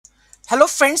Hello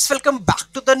friends, welcome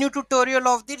back to the new tutorial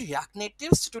of the React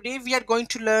Natives. Today we are going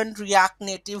to learn React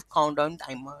Native countdown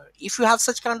timer. If you have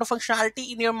such kind of functionality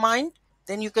in your mind,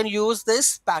 then you can use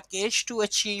this package to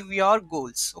achieve your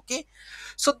goals. Okay.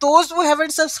 So those who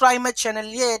haven't subscribed my channel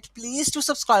yet, please do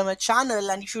subscribe my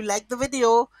channel, and if you like the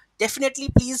video, definitely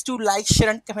please do like, share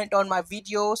and comment on my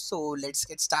video. So let's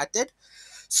get started.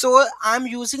 So I'm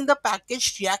using the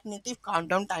package React Native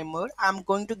countdown timer. I'm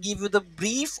going to give you the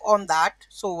brief on that.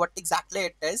 So what exactly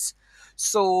it is.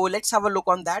 So let's have a look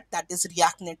on that. That is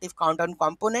React Native countdown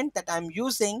component that I'm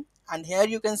using. And here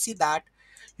you can see that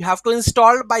you have to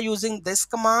install by using this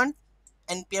command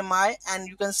npmi, and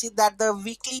you can see that the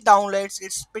weekly downloads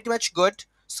it's pretty much good.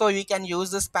 So you can use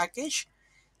this package,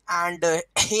 and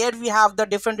here we have the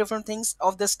different things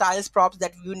of the styles props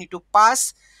that you need to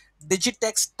pass: digit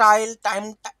text style,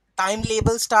 time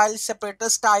label style, separator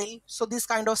style. So these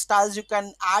kind of styles you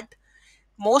can add.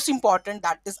 Most important,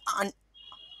 that is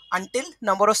until,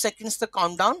 number of seconds, the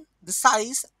countdown, the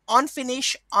size, on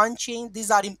finish, on change,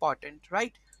 these are important,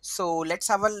 right? So let's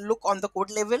have a look on the code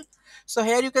level. So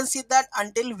here you can see that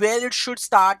until where it should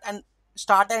start and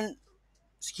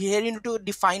here you need to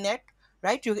define it,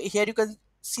 right? Here you can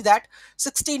see that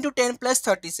 16 to 10 plus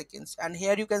 30 seconds, and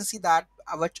here you can see that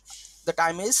what the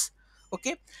time is.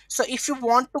 Okay, so if you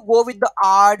want to go with the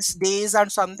hours, days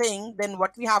and something, then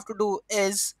what we have to do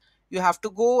is you have to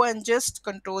go and just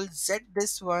control Z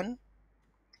this one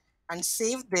and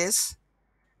save this,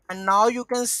 and now you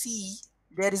can see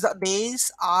there is a days,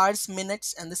 hours,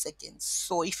 minutes and the seconds.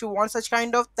 So if you want such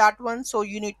kind of that one, so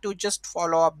you need to just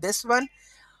follow up this one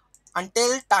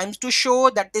until times to show,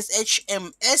 that is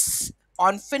HMS,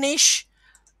 on finish,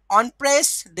 on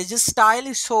press, digit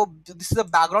style. So this is the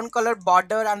background color,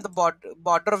 border and the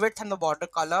border width and the border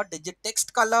color, digit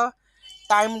text color,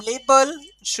 time label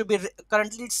should be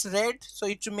currently it's red, so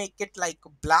it should make it like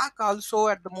black also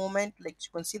at the moment, like you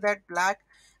can see that black.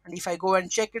 And if I go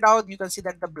and check it out, you can see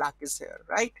that the black is here,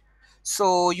 right?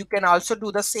 So you can also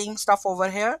do the same stuff over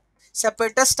here.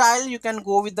 Separator style, you can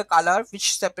go with the color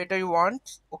which separator you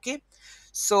want. Okay,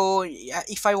 so yeah,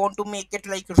 if I want to make it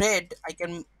like red, I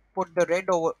can put the red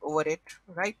over it,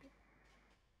 right?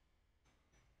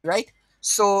 Right.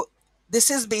 So this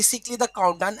is basically the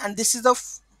countdown, and this is the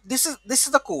this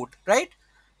is the code, right?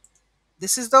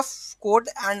 This is the code,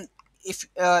 and if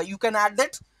you can add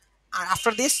that, and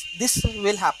after this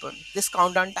will happen, this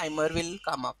countdown timer will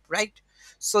come up, right?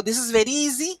 So this is very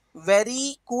easy,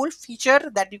 very cool feature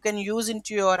that you can use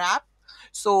into your app.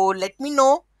 So let me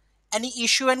know any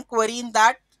issue and query in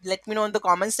that. Let me know in the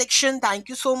comment section. Thank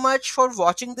you so much for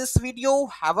watching this video.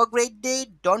 Have a great day.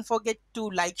 Don't forget to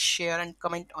like, share and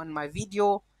comment on my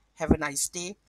video. Have a nice day.